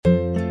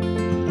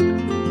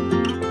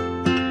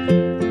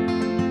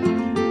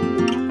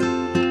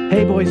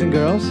Hey, boys and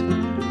girls.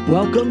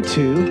 Welcome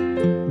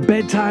to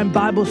Bedtime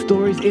Bible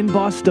Stories in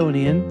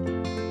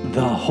Bostonian,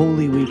 the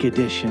Holy Week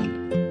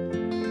edition.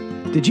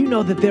 Did you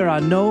know that there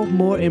are no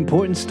more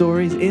important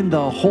stories in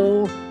the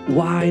whole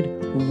wide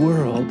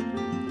world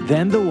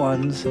than the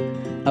ones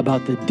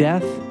about the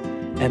death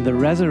and the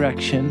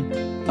resurrection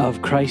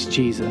of Christ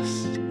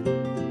Jesus?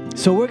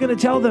 So we're going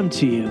to tell them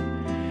to you.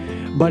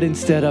 But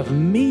instead of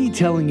me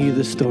telling you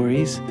the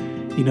stories,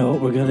 you know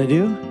what we're going to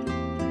do?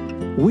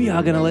 We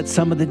are going to let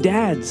some of the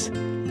dads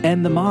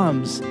and the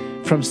moms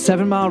from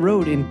 7 Mile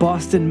Road in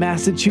Boston,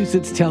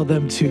 Massachusetts tell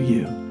them to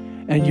you.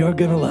 And you're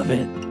going to love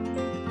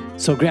it.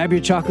 So grab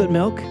your chocolate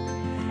milk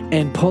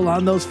and pull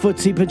on those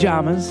footsie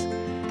pajamas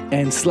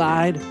and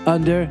slide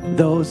under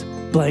those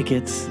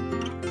blankets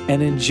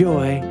and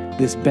enjoy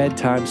this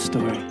bedtime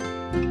story.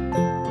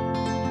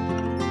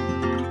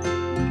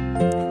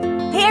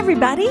 Hey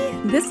everybody,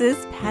 this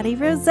is Patty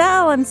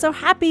Roselle. I'm so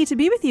happy to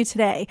be with you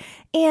today.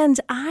 And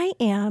I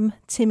am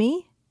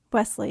Timmy,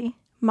 Wesley,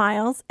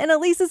 Miles, and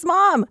Elise's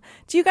mom.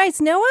 Do you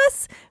guys know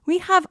us? We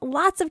have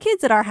lots of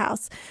kids at our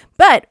house.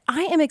 But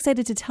I am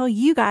excited to tell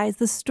you guys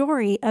the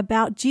story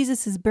about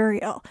Jesus'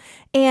 burial.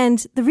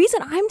 And the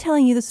reason I'm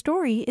telling you the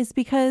story is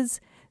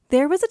because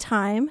there was a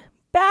time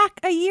back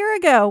a year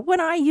ago when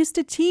I used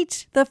to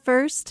teach the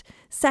first,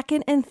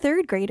 second, and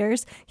third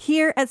graders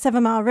here at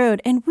 7 Mile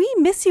Road. And we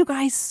miss you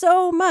guys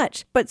so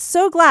much, but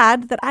so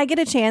glad that I get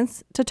a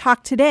chance to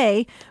talk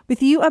today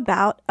with you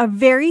about a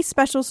very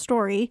special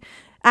story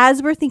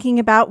as we're thinking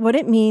about what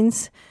it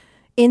means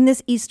in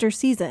this Easter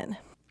season.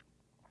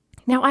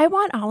 Now, I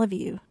want all of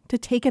you to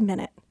take a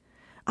minute.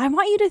 I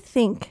want you to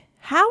think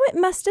how it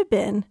must have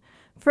been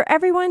for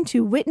everyone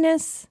to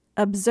witness,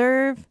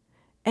 observe,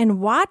 and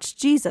watch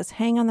Jesus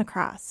hang on the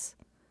cross.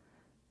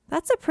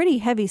 That's a pretty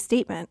heavy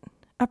statement,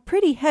 a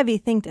pretty heavy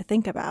thing to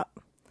think about.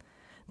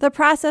 The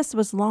process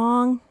was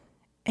long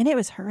and it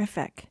was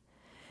horrific.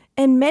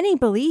 And many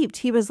believed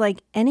he was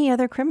like any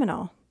other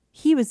criminal.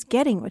 He was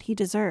getting what he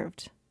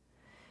deserved.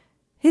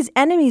 His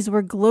enemies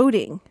were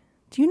gloating.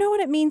 Do you know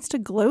what it means to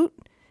gloat?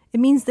 It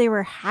means they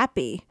were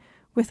happy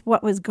with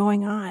what was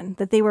going on,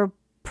 that they were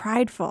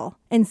prideful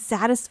and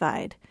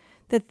satisfied,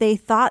 that they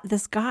thought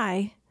this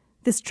guy,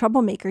 this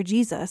troublemaker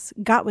Jesus,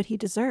 got what he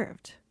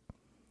deserved.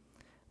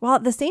 While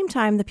at the same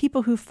time, the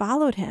people who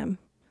followed him,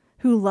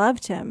 who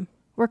loved him,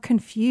 were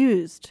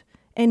confused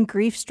and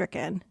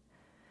grief-stricken.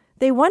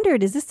 They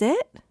wondered, is this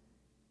it?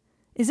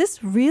 Is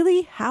this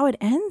really how it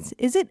ends?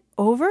 Is it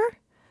over?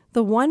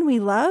 The one we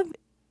love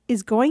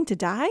is going to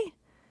die?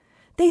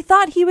 They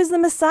thought he was the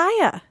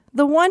Messiah,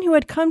 the one who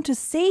had come to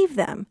save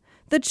them,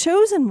 the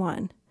chosen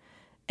one.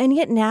 And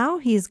yet now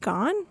he's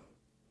gone?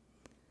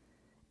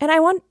 And I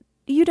want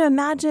you to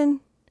imagine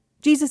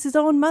Jesus'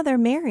 own mother,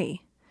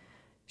 Mary.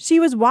 She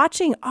was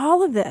watching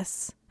all of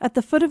this at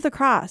the foot of the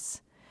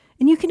cross.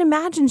 And you can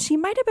imagine she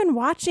might have been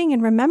watching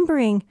and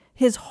remembering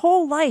his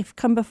whole life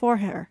come before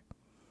her.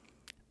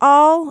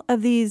 All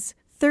of these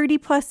 30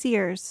 plus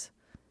years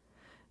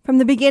from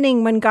the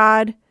beginning when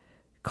God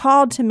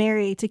called to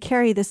Mary to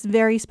carry this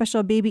very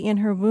special baby in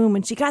her womb.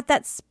 And she got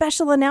that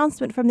special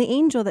announcement from the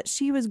angel that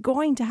she was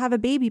going to have a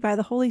baby by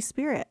the Holy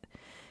Spirit.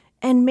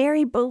 And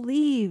Mary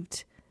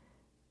believed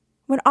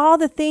when all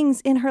the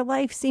things in her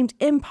life seemed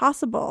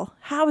impossible.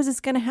 How is this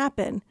going to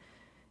happen?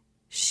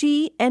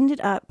 She ended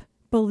up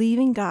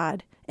believing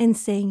God and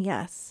saying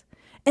yes.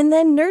 And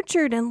then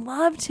nurtured and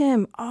loved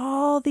him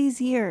all these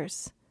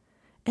years.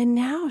 And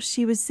now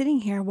she was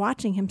sitting here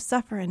watching him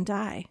suffer and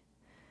die.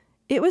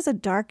 It was a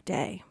dark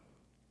day.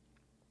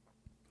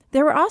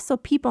 There were also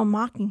people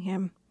mocking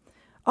him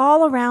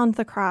all around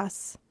the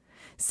cross,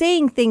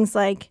 saying things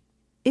like,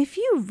 if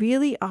you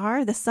really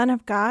are the Son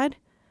of God,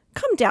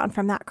 come down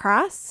from that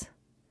cross.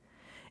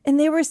 And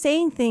they were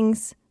saying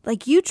things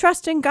like, you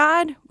trust in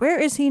God, where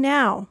is he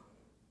now?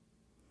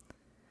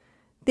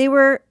 They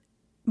were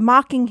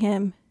mocking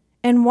him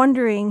and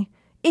wondering,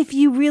 if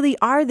you really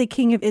are the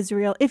King of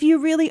Israel, if you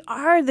really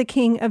are the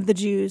King of the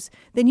Jews,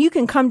 then you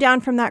can come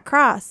down from that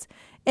cross.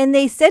 And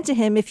they said to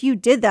him, if you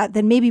did that,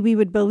 then maybe we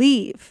would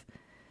believe.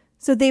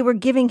 So they were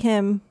giving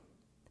him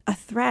a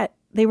threat.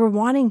 They were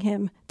wanting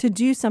him to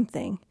do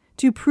something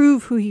to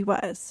prove who he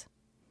was.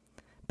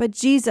 But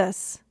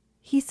Jesus,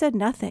 he said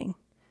nothing.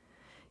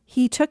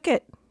 He took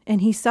it and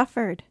he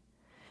suffered.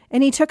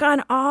 And he took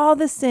on all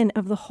the sin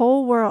of the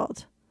whole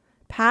world,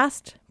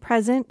 past,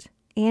 present,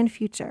 and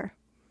future.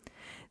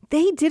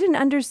 They didn't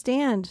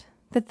understand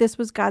that this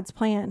was God's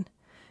plan.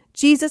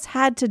 Jesus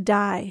had to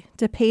die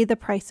to pay the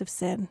price of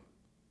sin.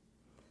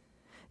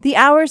 The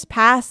hours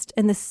passed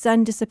and the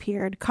sun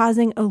disappeared,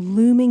 causing a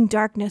looming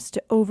darkness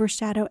to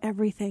overshadow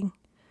everything.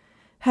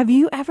 Have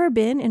you ever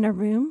been in a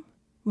room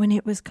when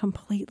it was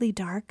completely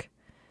dark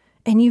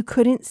and you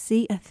couldn't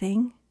see a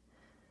thing?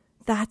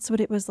 That's what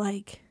it was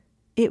like.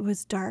 It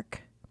was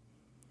dark.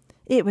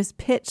 It was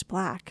pitch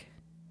black.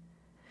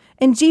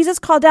 And Jesus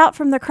called out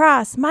from the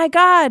cross, my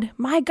God,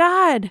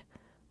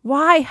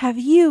 why have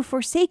you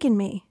forsaken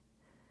me?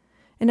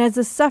 And as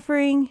the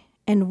suffering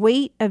and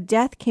weight of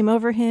death came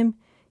over him,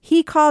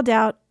 he called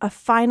out a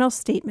final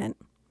statement.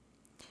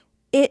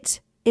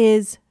 "It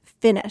is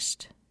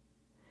finished."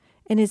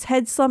 And his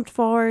head slumped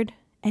forward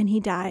and he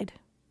died.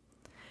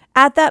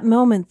 At that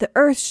moment, the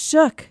earth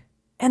shook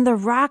and the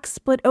rocks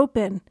split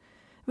open.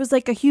 It was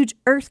like a huge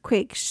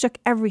earthquake shook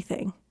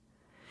everything.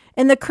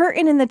 And the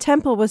curtain in the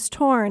temple was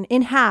torn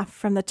in half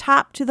from the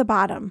top to the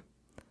bottom.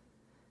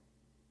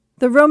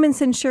 The Roman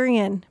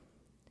centurion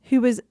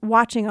who was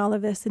watching all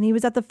of this, and he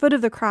was at the foot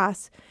of the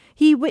cross,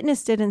 he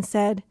witnessed it and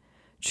said,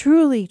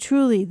 "Truly,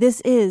 truly,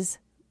 this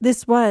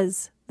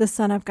was the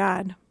Son of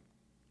God."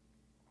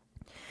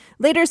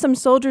 Later, some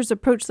soldiers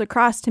approached the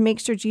cross to make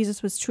sure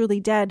Jesus was truly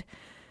dead.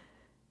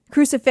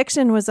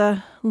 Crucifixion was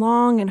a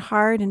long and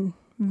hard and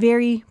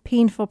very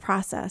painful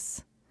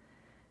process.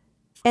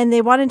 And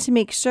they wanted to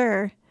make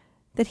sure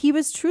that he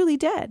was truly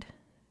dead.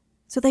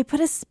 So they put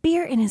a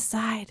spear in his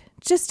side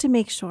just to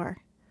make sure.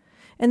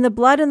 And the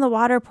blood and the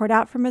water poured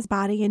out from his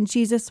body, and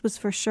Jesus was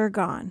for sure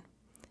gone.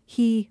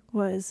 He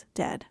was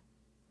dead.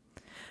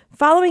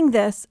 Following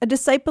this, a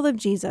disciple of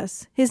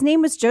Jesus, his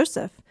name was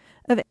Joseph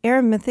of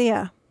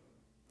Arimathea,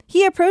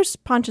 he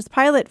approached Pontius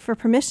Pilate for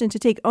permission to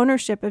take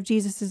ownership of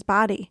Jesus'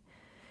 body.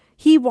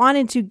 He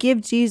wanted to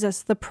give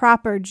Jesus the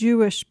proper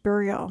Jewish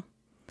burial.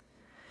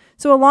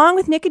 So along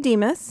with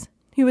Nicodemus,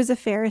 who was a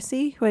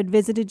Pharisee who had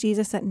visited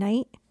Jesus at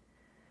night,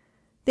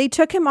 they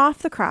took him off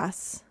the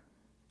cross.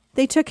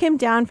 They took him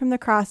down from the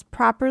cross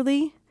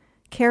properly,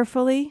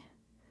 carefully,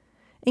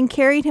 and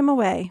carried him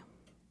away.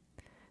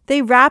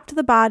 They wrapped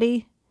the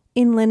body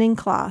in linen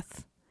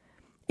cloth.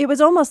 It was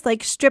almost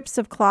like strips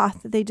of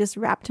cloth that they just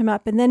wrapped him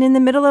up. And then in the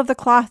middle of the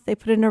cloth, they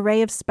put an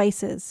array of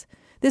spices.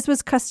 This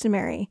was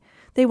customary.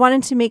 They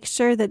wanted to make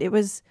sure that it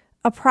was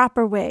a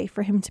proper way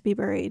for him to be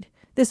buried.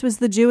 This was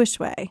the Jewish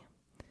way.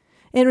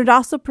 It would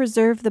also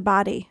preserve the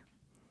body.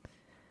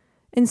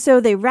 And so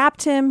they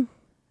wrapped him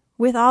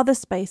with all the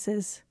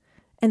spices,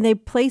 and they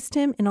placed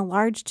him in a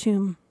large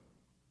tomb.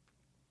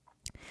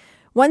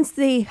 Once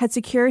they had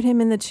secured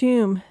him in the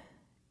tomb,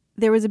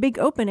 there was a big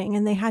opening,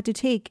 and they had to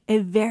take a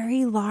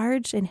very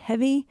large and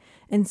heavy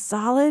and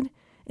solid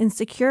and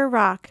secure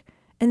rock,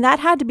 and that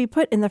had to be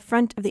put in the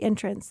front of the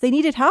entrance. They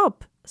needed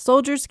help.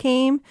 Soldiers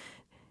came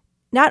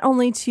not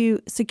only to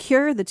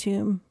secure the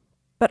tomb,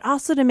 but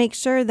also to make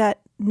sure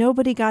that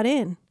nobody got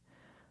in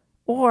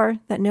or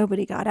that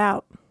nobody got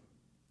out.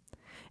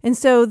 And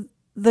so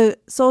the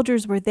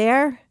soldiers were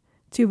there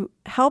to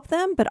help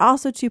them, but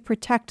also to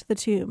protect the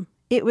tomb.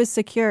 It was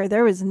secure.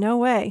 There was no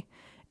way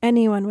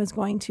anyone was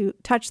going to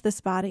touch this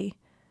body,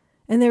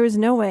 and there was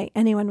no way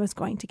anyone was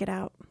going to get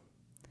out.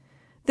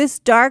 This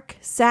dark,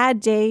 sad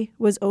day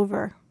was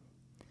over.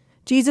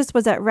 Jesus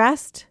was at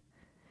rest,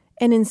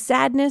 and in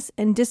sadness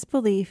and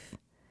disbelief,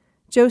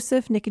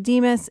 Joseph,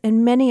 Nicodemus,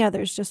 and many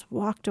others just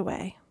walked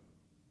away.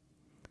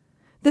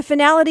 The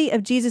finality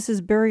of Jesus'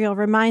 burial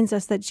reminds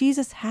us that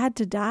Jesus had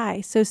to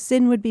die so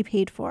sin would be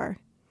paid for,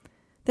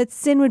 that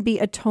sin would be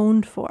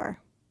atoned for.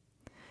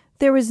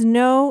 There was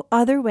no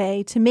other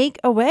way to make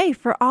a way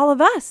for all of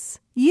us,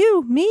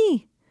 you,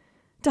 me,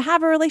 to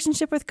have a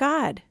relationship with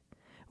God.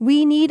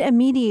 We need a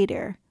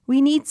mediator. We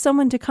need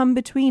someone to come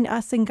between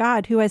us and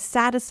God who has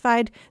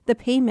satisfied the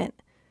payment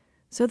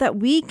so that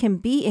we can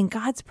be in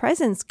God's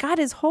presence. God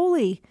is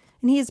holy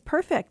and he is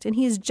perfect and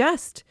he is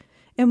just.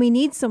 And we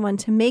need someone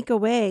to make a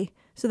way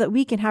so that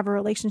we can have a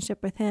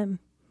relationship with him.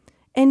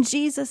 And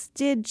Jesus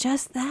did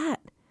just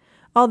that.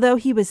 Although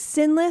he was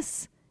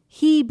sinless,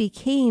 he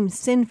became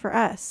sin for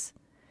us.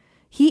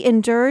 He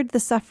endured the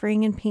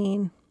suffering and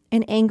pain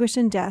and anguish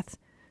and death,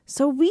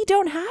 so we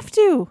don't have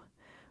to.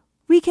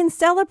 We can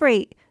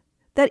celebrate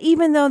that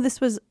even though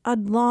this was a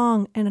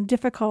long and a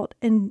difficult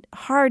and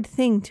hard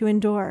thing to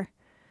endure,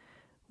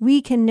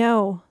 we can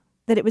know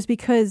that it was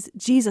because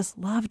Jesus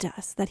loved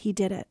us that he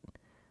did it.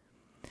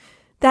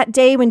 That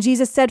day when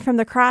Jesus said from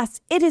the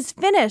cross, "It is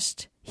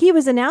finished," he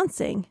was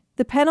announcing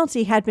the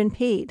penalty had been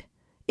paid.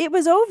 It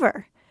was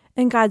over,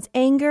 and God's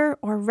anger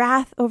or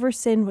wrath over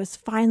sin was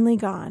finally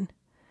gone.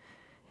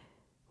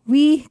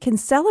 We can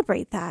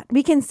celebrate that.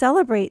 We can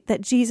celebrate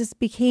that Jesus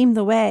became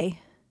the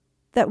way,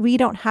 that we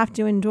don't have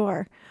to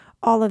endure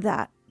all of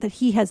that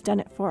he has done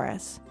it for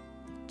us.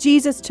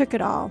 Jesus took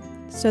it all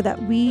so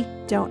that we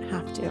don't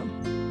have to.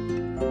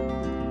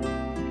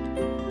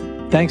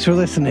 Thanks for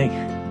listening.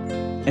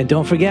 And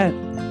don't forget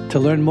to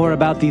learn more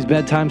about these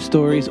bedtime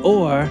stories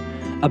or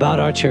about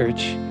our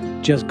church.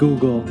 Just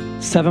Google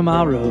 7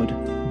 Mile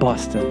Road,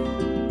 Boston.